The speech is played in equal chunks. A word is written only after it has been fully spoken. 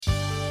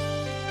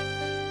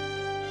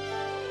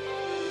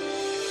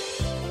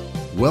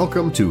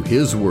Welcome to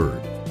His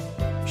Word,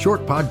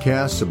 short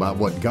podcasts about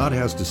what God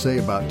has to say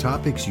about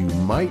topics you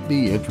might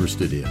be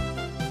interested in.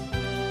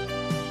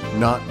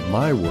 Not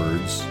my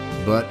words,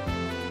 but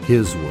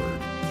His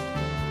Word.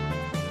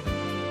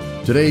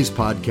 Today's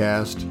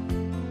podcast,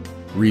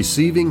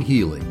 Receiving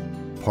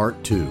Healing,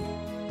 Part 2.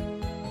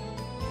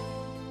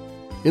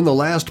 In the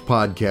last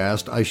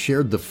podcast, I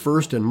shared the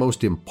first and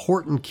most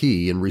important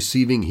key in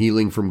receiving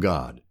healing from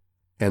God,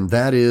 and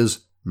that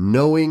is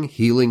knowing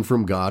healing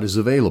from God is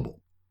available.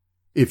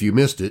 If you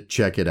missed it,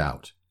 check it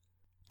out.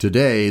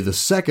 Today, the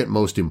second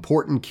most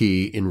important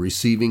key in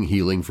receiving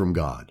healing from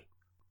God.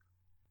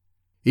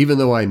 Even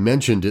though I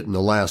mentioned it in the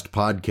last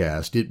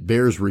podcast, it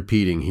bears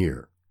repeating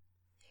here.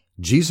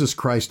 Jesus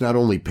Christ not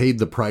only paid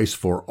the price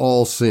for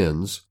all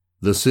sins,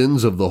 the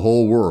sins of the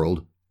whole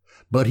world,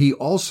 but He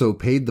also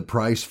paid the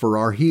price for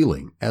our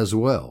healing as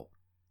well.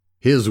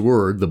 His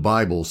Word, the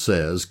Bible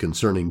says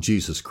concerning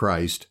Jesus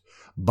Christ,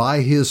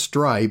 by His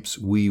stripes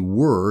we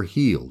were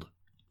healed.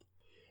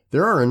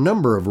 There are a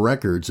number of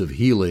records of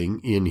healing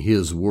in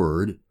His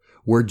Word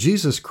where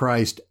Jesus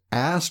Christ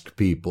asked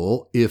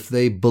people if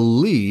they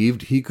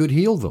believed He could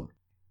heal them.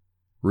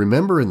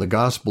 Remember in the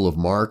Gospel of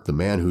Mark, the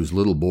man whose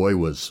little boy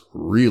was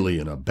really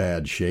in a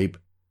bad shape?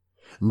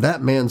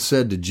 That man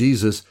said to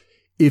Jesus,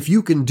 "If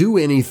you can do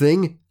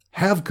anything,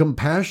 have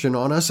compassion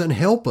on us and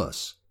help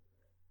us."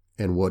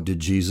 And what did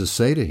Jesus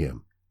say to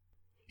him?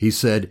 He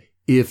said,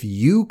 "If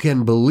you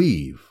can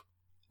believe,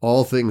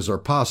 all things are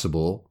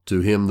possible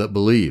to him that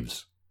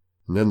believes."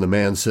 And then the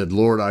man said,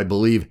 "Lord, I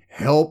believe,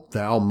 help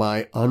thou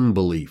my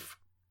unbelief."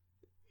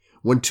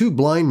 When two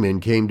blind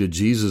men came to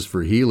Jesus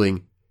for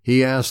healing,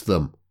 He asked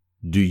them,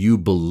 "Do you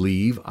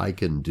believe I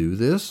can do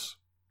this?"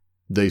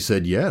 They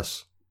said,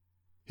 "Yes."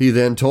 He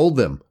then told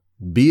them,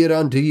 "Be it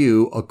unto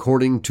you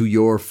according to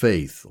your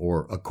faith,"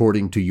 or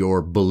according to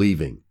your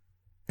believing.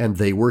 And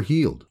they were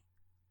healed.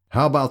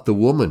 How about the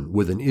woman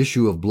with an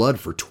issue of blood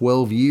for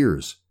 12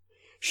 years?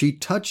 She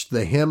touched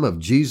the hem of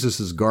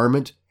Jesus'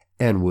 garment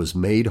and was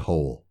made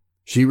whole.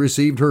 She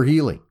received her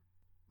healing.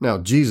 Now,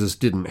 Jesus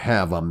didn't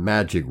have a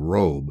magic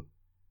robe.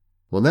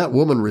 When that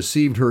woman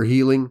received her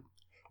healing,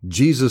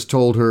 Jesus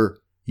told her,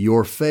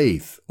 "Your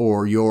faith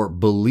or your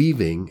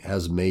believing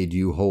has made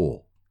you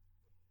whole."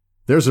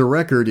 There's a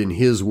record in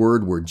His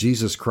Word where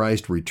Jesus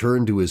Christ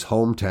returned to His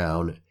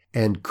hometown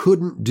and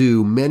couldn't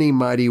do many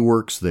mighty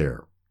works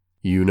there.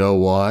 You know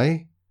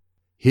why?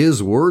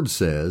 His Word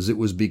says it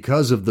was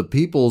because of the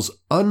people's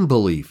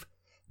unbelief.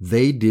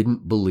 They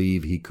didn't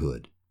believe He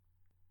could.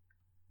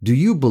 Do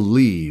you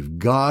believe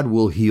God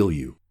will heal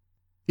you?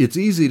 It's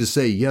easy to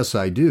say, "Yes,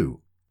 I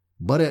do."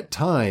 But at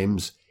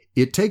times,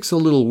 it takes a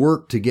little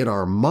work to get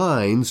our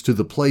minds to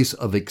the place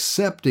of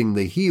accepting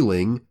the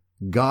healing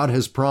God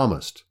has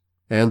promised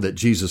and that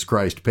Jesus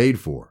Christ paid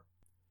for.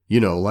 You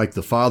know, like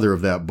the father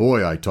of that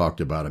boy I talked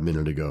about a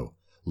minute ago.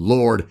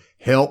 "Lord,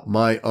 help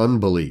my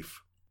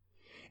unbelief."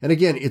 And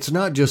again, it's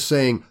not just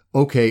saying,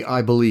 "Okay,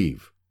 I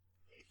believe."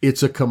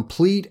 It's a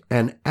complete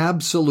and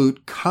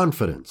absolute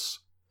confidence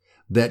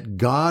that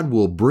God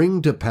will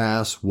bring to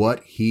pass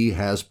what He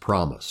has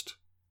promised.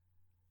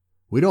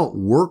 We don't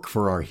work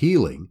for our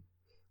healing.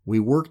 We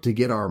work to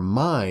get our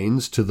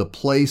minds to the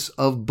place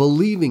of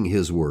believing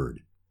His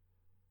Word.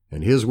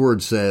 And His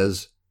Word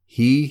says,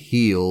 He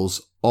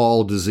heals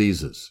all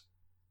diseases.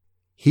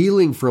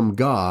 Healing from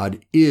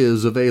God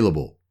is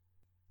available.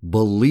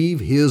 Believe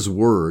His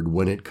Word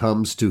when it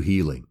comes to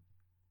healing.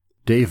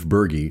 Dave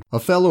Berge, a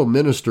fellow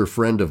minister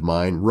friend of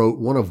mine, wrote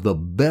one of the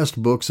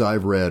best books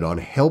I've read on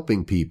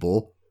helping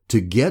people to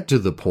get to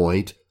the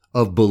point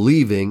of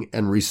believing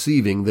and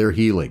receiving their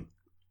healing.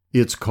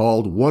 It's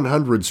called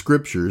 100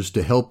 Scriptures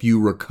to Help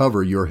You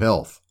Recover Your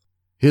Health.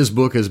 His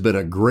book has been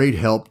a great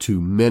help to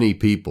many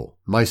people,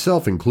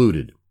 myself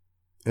included.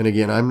 And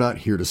again, I'm not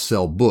here to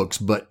sell books,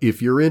 but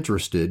if you're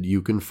interested,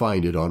 you can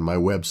find it on my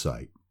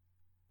website.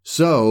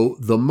 So,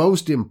 the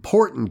most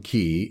important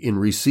key in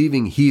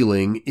receiving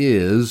healing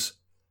is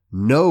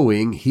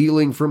knowing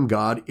healing from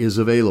God is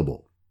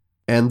available.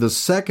 And the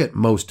second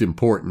most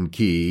important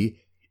key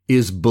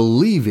is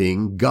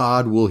believing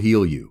God will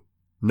heal you.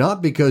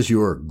 Not because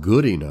you're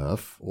good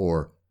enough,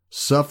 or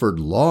suffered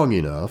long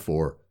enough,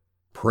 or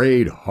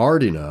prayed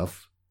hard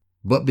enough,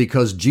 but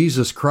because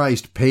Jesus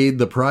Christ paid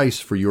the price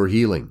for your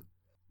healing.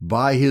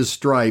 By His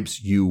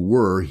stripes you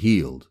were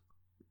healed.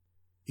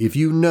 If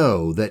you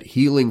know that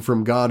healing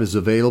from God is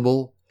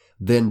available,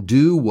 then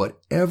do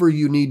whatever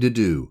you need to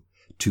do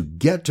to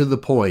get to the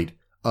point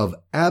of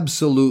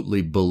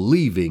absolutely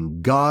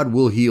believing God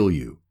will heal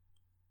you,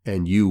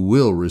 and you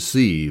will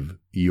receive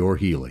your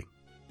healing.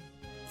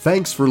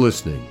 Thanks for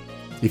listening.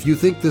 If you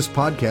think this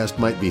podcast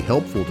might be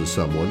helpful to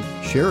someone,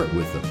 share it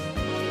with them.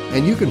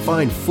 And you can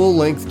find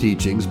full-length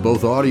teachings,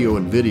 both audio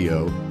and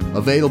video,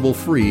 available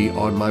free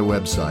on my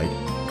website,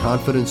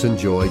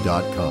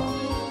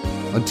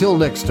 confidenceandjoy.com. Until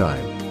next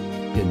time,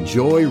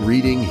 enjoy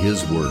reading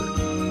His Word.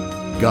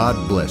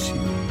 God bless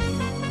you.